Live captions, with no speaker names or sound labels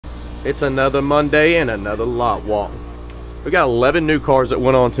It's another Monday and another lot walk. We got 11 new cars that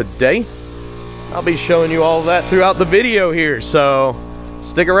went on today. I'll be showing you all of that throughout the video here, so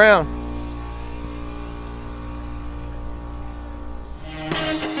stick around.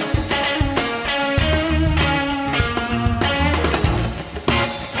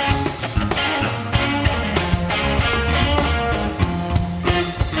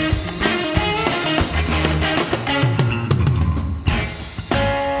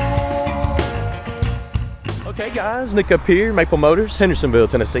 Hey guys, Nick up here, Maple Motors, Hendersonville,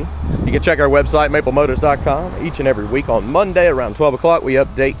 Tennessee. You can check our website, maplemotors.com. Each and every week on Monday around 12 o'clock, we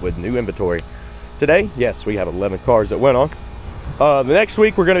update with new inventory. Today, yes, we have 11 cars that went on. The next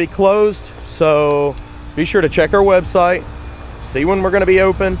week, we're going to be closed, so be sure to check our website, see when we're going to be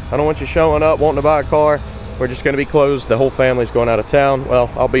open. I don't want you showing up wanting to buy a car. We're just going to be closed. The whole family's going out of town. Well,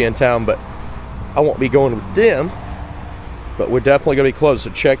 I'll be in town, but I won't be going with them. But we're definitely going to be closed, so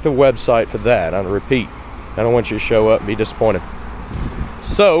check the website for that. I'll repeat. I don't want you to show up and be disappointed.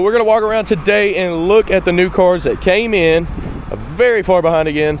 So we're going to walk around today and look at the new cars that came in. Very far behind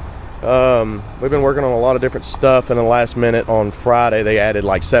again. We've been working on a lot of different stuff, and in the last minute on Friday they added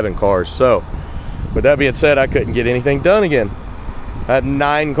like 7 cars. So with that being said, I couldn't get anything done again. I had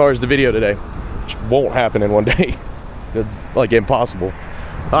 9 cars to video today, which won't happen in one day. It's like impossible.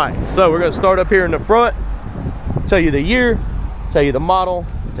 Alright, so we're going to start up here in the front, tell you the year, tell you the model,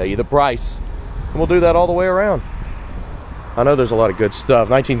 tell you the price. And we'll do that all the way around. I know there's a lot of good stuff.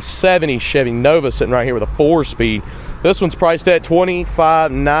 1970 Chevy Nova sitting right here with a 4-speed. This one's priced at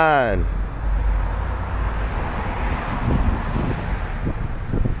 $25,900.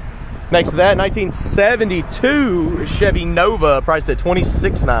 Next to that, 1972 Chevy Nova priced at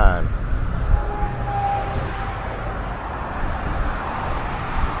 $26,900.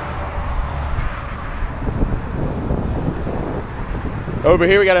 Over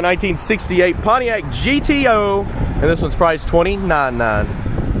here we got a 1968 Pontiac GTO, and this one's priced $29,900.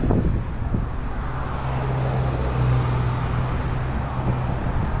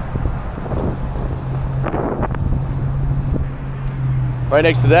 Right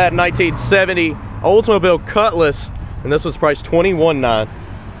next to that, 1970 Oldsmobile Cutlass, and this one's priced $21,900.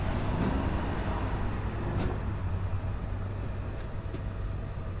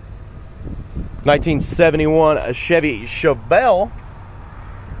 $1971 Chevy Chevelle.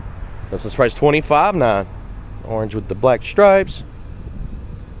 This is priced $25,900. Orange with the black stripes.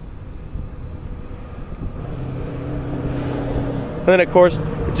 And then of course,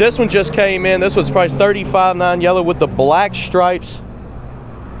 this one just came in. This one's priced $35,900, yellow with the black stripes.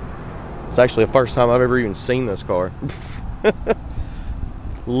 It's actually the first time I've ever even seen this car.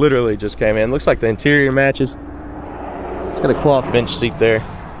 Literally just came in. Looks like the interior matches. It's got a cloth bench seat there.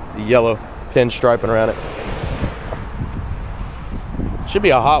 The yellow pinstriping around it. Should be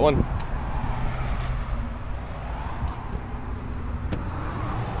a hot one.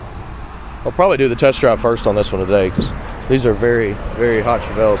 I'll probably do the test drive first on this one today, because these are very, very hot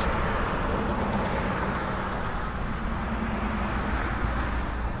Chevelles.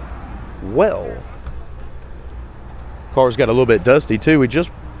 Well, car's got a little bit dusty too. We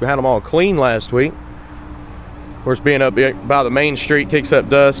had them all clean last week. Of course, being up by the main street kicks up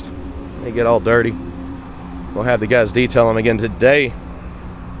dust. They get all dirty. We'll have the guys detail them again today.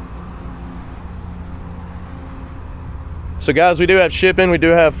 So guys, we do have shipping, we do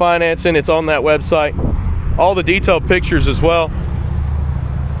have financing. It's on that website. All the detailed pictures as well.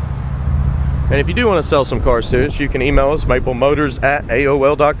 And if you do want to sell some cars to us, you can email us,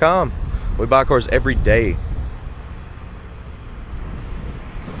 maplemotors@aol.com. We buy cars every day.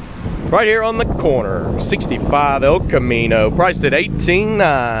 Right here on the corner, 65 El Camino, priced at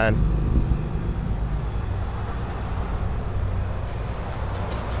 $18,900.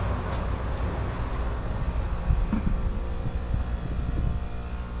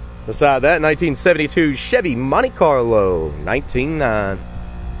 Beside that, 1972 Chevy Monte Carlo, $19,900.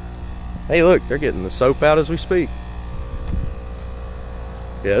 Hey look, they're getting the soap out as we speak.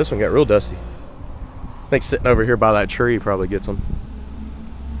 Yeah, this one got real dusty. I think sitting over here by that tree probably gets them.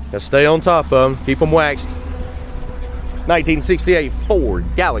 Gotta stay on top of them, keep them waxed. 1968 Ford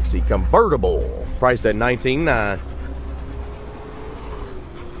Galaxy convertible, priced at $19,900.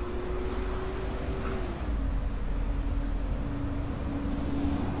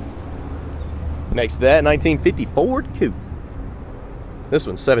 Next to that, 1950 Ford Coupe. This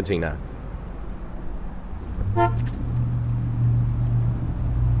one's $17,900.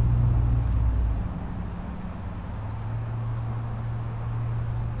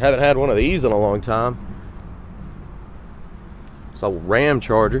 Haven't had one of these in a long time. It's a Ram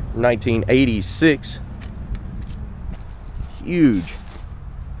Charger, 1986. Huge.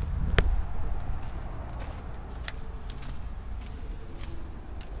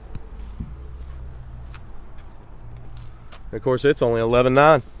 Of course, it's only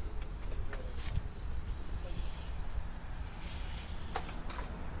 11.9.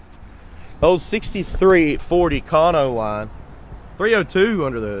 Old 6340 Kano line. 302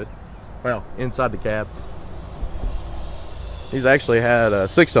 under the hood. Well, inside the cab. He's actually had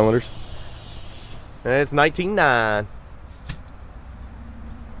 6 cylinders. And it's 19.9.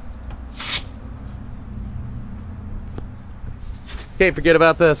 Can't forget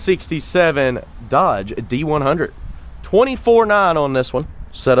about the 67 Dodge D100. 24.9 on this one.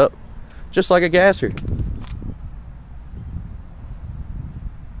 Set up just like a gasser.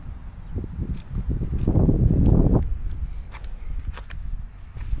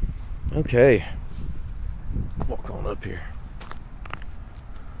 Okay, walk on up here.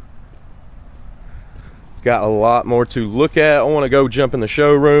 Got a lot more to look at. I want to go jump in the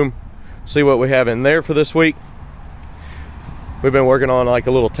showroom, see what we have in there for this week. We've been working on like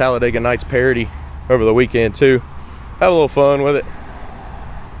a little Talladega Nights parody over the weekend too. Have a little fun with it.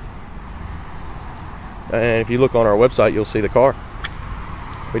 And if you look on our website, you'll see the car.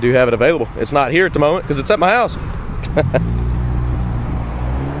 We do have it available. It's not here at the moment because it's at my house.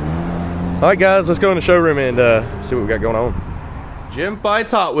 All right, guys, let's go in the showroom and see what we got going on. Jim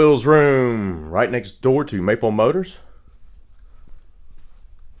Fight's Hot Wheels room, right next door to Maple Motors.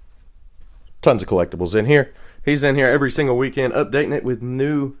 Tons of collectibles in here. He's in here every single weekend updating it with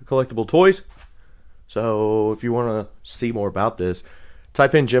new collectible toys. So if you want to see more about this,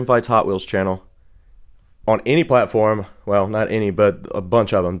 type in Jim Fight's Hot Wheels channel on any platform. Well, not any, but a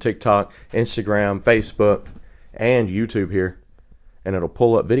bunch of them. TikTok, Instagram, Facebook, and YouTube here. And it'll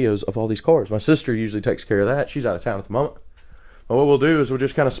pull up videos of all these cars. My sister usually takes care of that. She's out of town at the moment. But what we'll do is we'll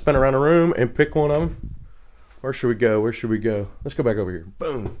just kind of spin around the room and pick one of them. Where should we go? Where should we go? Let's go back over here.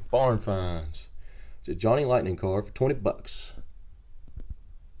 Boom. Barn finds. It's a Johnny Lightning car for 20 bucks.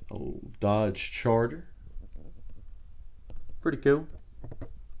 Old Dodge Charger. Pretty cool.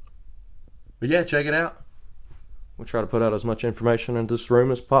 But yeah, check it out. We'll try to put out as much information in this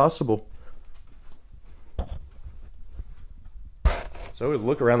room as possible. So we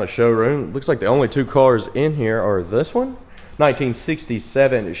look around the showroom. Looks like the only 2 cars in here are this one,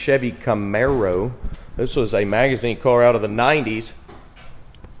 1967 Chevy Camaro. This was a magazine car out of the 90s.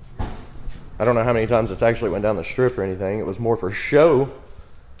 I don't know how many times it's actually went down the strip or anything. It was more for show.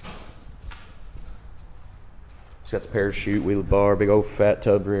 It's got the parachute, wheel bar, big old fat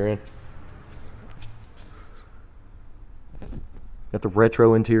tub rear end. Got the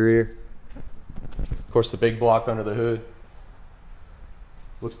retro interior. Of course, the big block under the hood.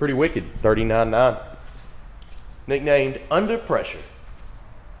 Looks pretty wicked, 39.9. Nicknamed Under Pressure.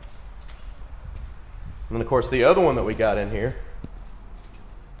 And then of course the other one that we got in here,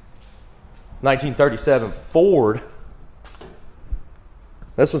 1937 Ford.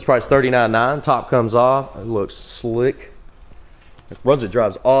 This one's priced $39.9. Top comes off. It looks slick. It runs, it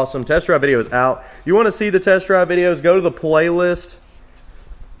drives awesome. Test drive video is out. If you want to see the test drive videos, go to the playlist.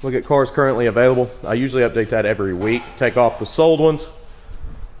 Look at cars currently available. I usually update that every week. Take off the sold ones,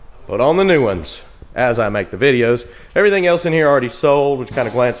 put on the new ones as I make the videos. Everything else in here already sold, which kind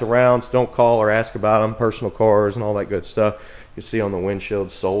of glance around, so don't call or ask about them. Personal cars and all that good stuff. You can see on the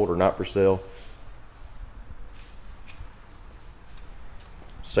windshield, sold or not for sale.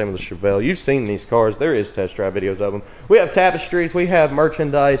 Same with the Chevelle. You've seen these cars. There is test drive videos of them. We have tapestries. We have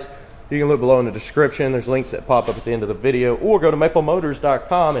merchandise. You can look below in the description. There's links that pop up at the end of the video. Or go to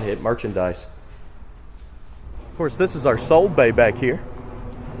maplemotors.com and hit merchandise. Of course, this is our sold bay back here.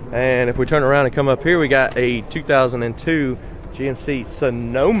 And if we turn around and come up here, we got a 2002 GMC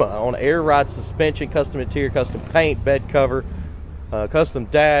Sonoma on air ride suspension, custom interior, custom paint, bed cover, custom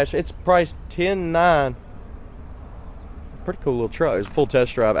dash. It's priced $10.9. Pretty cool little truck. There's a full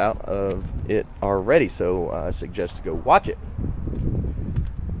test drive out of it already, so I suggest to go watch it.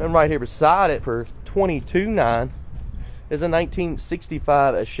 And right here beside it for $22.9 is a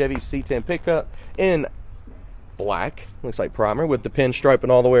 1965 Chevy C10 pickup in black. Looks like primer with the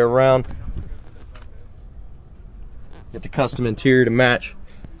pinstriping all the way around. Get the custom interior to match.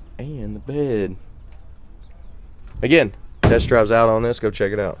 And the bed. Again, test drives out on this. Go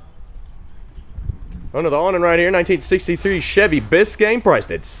check it out. Under the awning right here, 1963 Chevy Biscayne,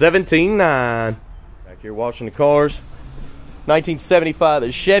 priced at $17.9. Back here watching the cars. 1975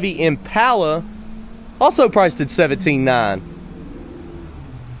 the Chevy Impala, also priced at $17.9.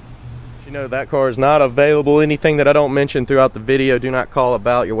 You know that car is not available. Anything that I don't mention throughout the video, do not call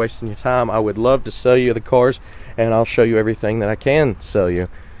about. You're wasting your time. I would love to sell you the cars, and I'll show you everything that I can sell you.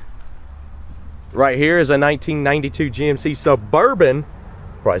 Right here is a 1992 GMC Suburban,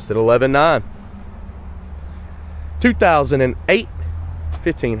 priced at $11.9. 2008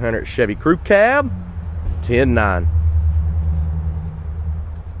 1500 Chevy Crew Cab, $10.9.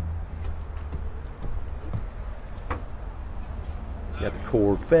 Got the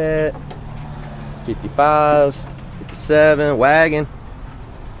Corvette, 55s, 57, wagon.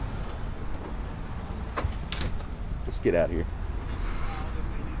 Let's get out of here.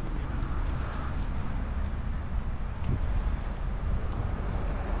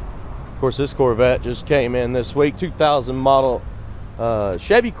 Of course, this Corvette just came in this week. 2000 model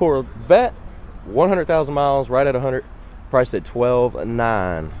Chevy Corvette, 100,000 miles, right at 100, priced at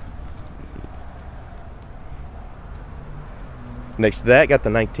 $12,900. Next to that, got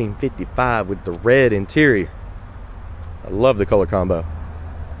the 1955 with the red interior. I love the color combo.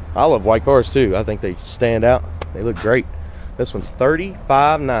 I love white cars too. I think they stand out. They look great. This one's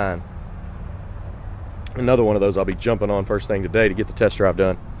 $35,900. Another one of those I'll be jumping on first thing today to get the test drive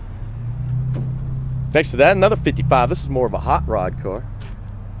done. Next to that, another 55. This is more of a hot rod car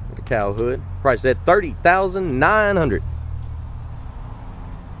with a cow hood. Priced at $30,900.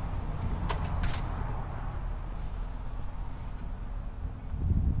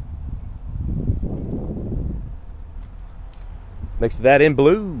 Next to that in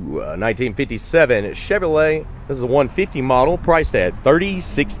blue, 1957 Chevrolet. This is a 150 model, priced at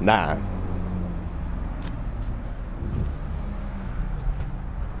 $36,900.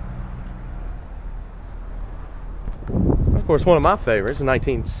 Of course, one of my favorites, a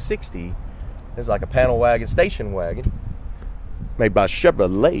 1960. It's like a panel wagon, station wagon, made by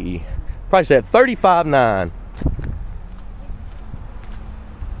Chevrolet, priced at $35,900.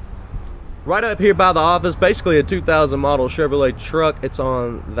 Right up here by the office, basically a 2000 model Chevrolet truck. It's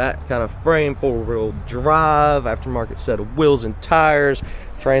on that kind of frame, four-wheel drive, aftermarket set of wheels and tires,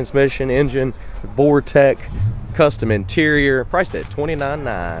 transmission, engine, Vortec, custom interior, priced at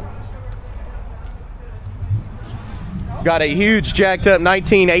 $29,900. Got a huge jacked up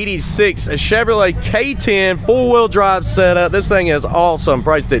 1986 a Chevrolet K10 four-wheel drive setup. This thing is awesome,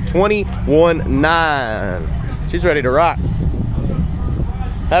 priced at $21,900. She's ready to rock.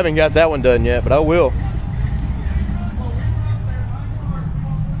 Haven't got that one done yet, but I will.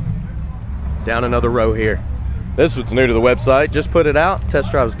 Down another row here. This one's new to the website. Just put it out. Test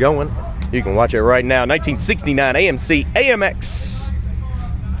drive's going. You can watch it right now. 1969 AMC AMX.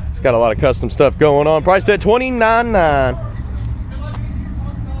 It's got a lot of custom stuff going on. Priced at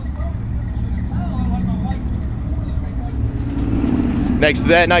 $29,900. Next to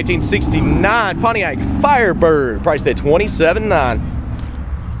that, 1969 Pontiac Firebird. Priced at $27,900.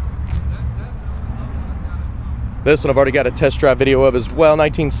 This one I've already got a test drive video of as well.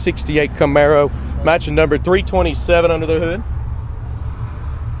 1968 Camaro, matching number 327 under the hood.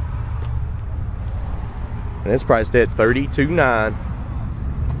 And it's priced at $32,900.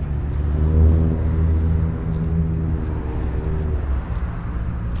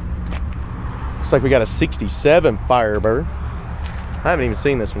 Looks like we got a 67 Firebird. I haven't even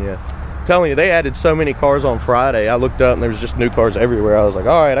seen this one yet. I'm telling you, they added so many cars on Friday. I looked up and there was just new cars everywhere. I was like,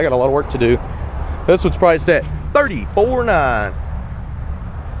 all right, I got a lot of work to do. This one's priced at $34,900.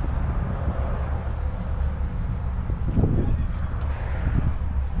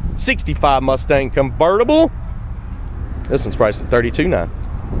 '65 Mustang convertible. This one's priced at $32,900.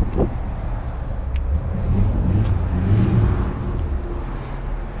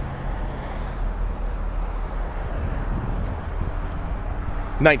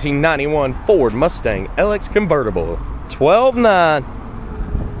 '91 Ford Mustang LX convertible, $12,900.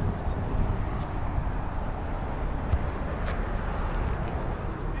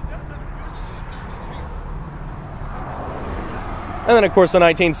 And then, of course, the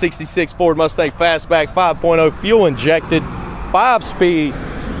 1966 Ford Mustang Fastback 5.0 fuel injected, 5-speed,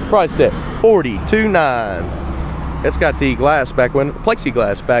 priced at $42,900. It's got the glass back window,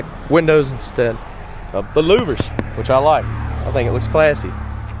 plexiglass back windows instead of the louvers, which I like. I think it looks classy.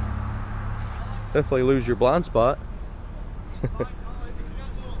 Definitely lose your blind spot.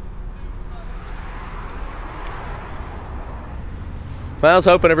 I was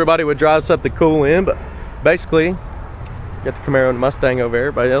hoping everybody would drive something cool in, but basically, got the Camaro and Mustang over there.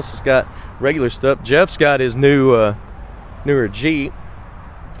 Everybody else has got regular stuff. Jeff's got his new, newer Jeep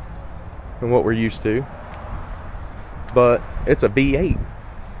than what we're used to. But it's a V8.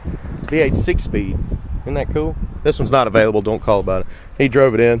 It's V8 6-speed. Isn't that cool? This one's not available. Don't call about it. He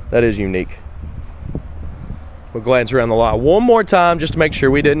drove it in. That is unique. We'll glance around the lot one more time just to make sure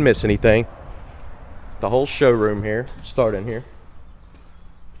we didn't miss anything. The whole showroom here. Start in here.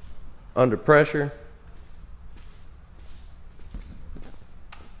 Under pressure.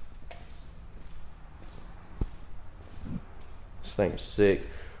 This thing's sick.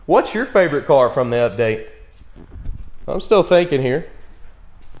 What's your favorite car from the update? I'm still thinking here.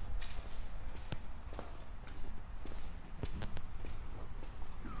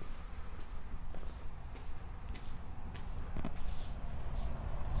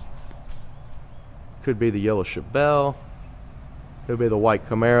 Could be the yellow Chevelle. Could be the white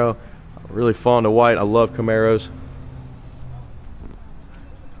Camaro. I'm really fond of white. I love Camaros.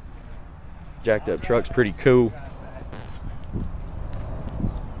 Jacked up truck's pretty cool.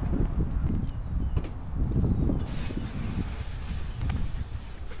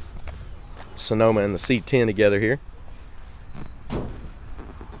 Sonoma and the C10 together here.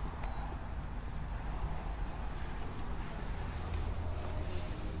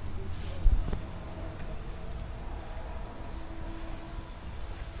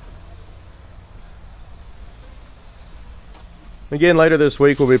 Again, later this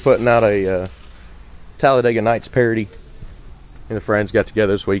week we'll be putting out a Talladega Nights parody. And the friends got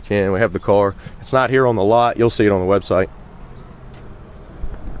together this weekend. We have the car. It's not here on the lot. You'll see it on the website.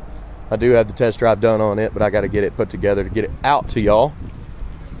 I do have the test drive done on it, but I got to get it put together to get it out to y'all.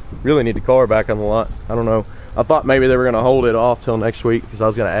 Really need the car back on the lot. I don't know. I thought maybe they were going to hold it off till next week because I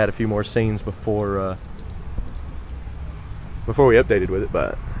was going to add a few more scenes before we updated with it,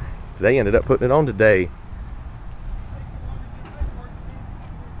 but they ended up putting it on today.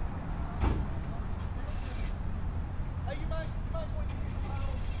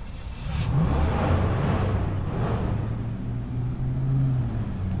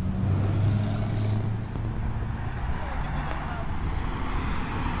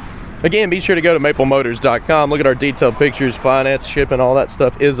 Again, be sure to go to maplemotors.com. Look at our detailed pictures, finance, shipping, all that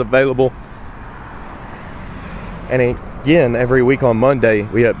stuff is available. And again, every week on Monday,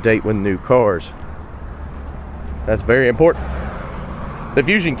 we update with new cars. That's very important. The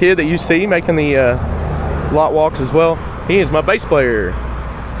Fusion kid that you see making the lot walks as well, he is my bass player.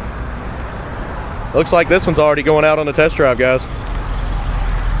 Looks like this one's already going out on the test drive, guys.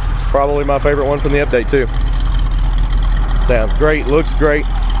 It's probably my favorite one from the update, too. Sounds great, looks great.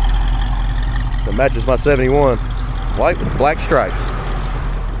 It matches my 71. White with black stripes.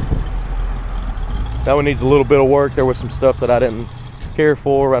 That one needs a little bit of work. There was some stuff that I didn't care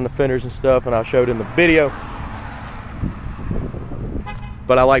for around the fenders and stuff, and I showed in the video.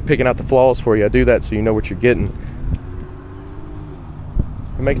 But I like picking out the flaws for you. I do that so you know what you're getting.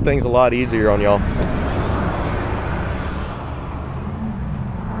 It makes things a lot easier on y'all.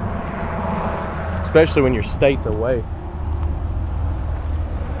 Especially when you're states away.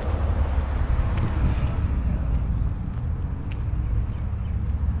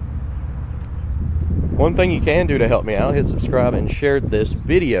 One thing you can do to help me out, hit subscribe and share this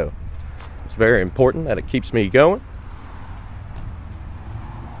video. It's very important that it keeps me going.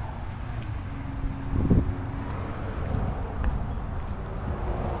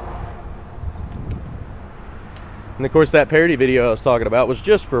 And of course that parody video I was talking about was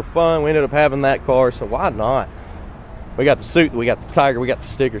just for fun. We ended up having that car, so why not? We got the suit, we got the Tiger, we got the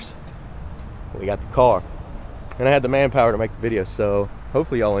stickers, we got the car. And I had the manpower to make the video, so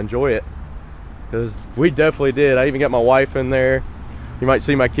hopefully y'all enjoy it. Because we definitely did. I even got my wife in there. You might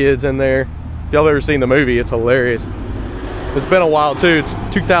see my kids in there. If y'all ever seen the movie, it's hilarious. It's been a while too. It's a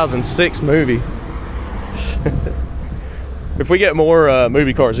 2006 movie. If we get more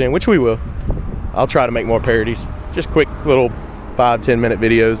movie cars in, which we will, I'll try to make more parodies. Just quick little 5-10 minute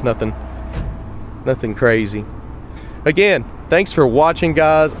videos. Nothing crazy. Again, thanks for watching,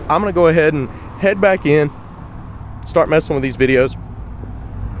 guys. I'm gonna go ahead and head back in, start messing with these videos,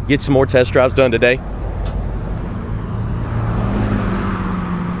 get some more test drives done today.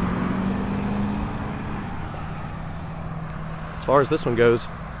 As far as this one goes,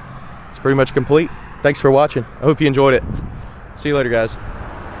 it's pretty much complete. Thanks for watching. I hope you enjoyed it. See you later, guys.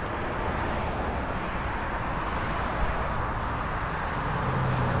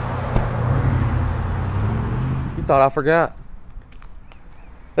 You thought I forgot.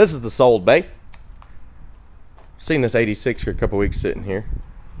 This is the sold bay. Seen this 86 for a couple weeks sitting here.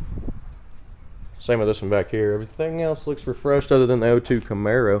 Same with this one back here. Everything else looks refreshed other than the 02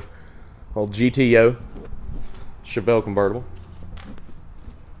 Camaro. Old GTO. Chevelle convertible.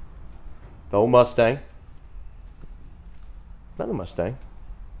 The old Mustang. Another Mustang.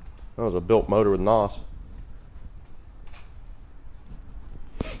 That was a built motor with NOS.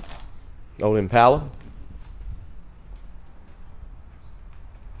 Old Impala.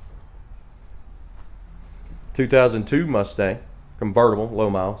 (2002) Mustang. Convertible, low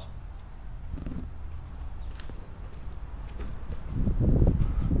miles.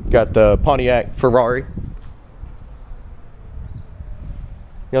 Got the Pontiac Ferrari.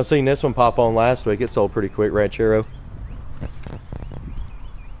 Y'all seen this one pop on last week. It sold pretty quick, Ranchero.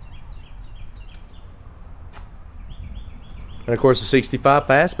 And of course the 65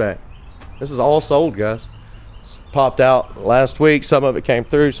 Fastback. This is all sold, guys. It's popped out last week. Some of it came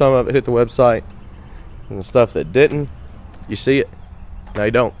through, some of it hit the website. And the stuff that didn't, you see it. No,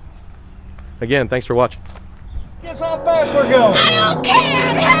 you don't. Again, thanks for watching. Guess how fast we're going. I don't care!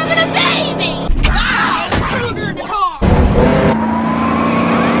 I'm having a baby! Ah! Kruger in the car!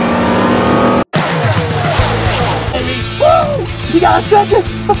 Woo! You got a second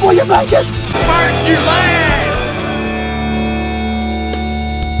before you make it? First you land!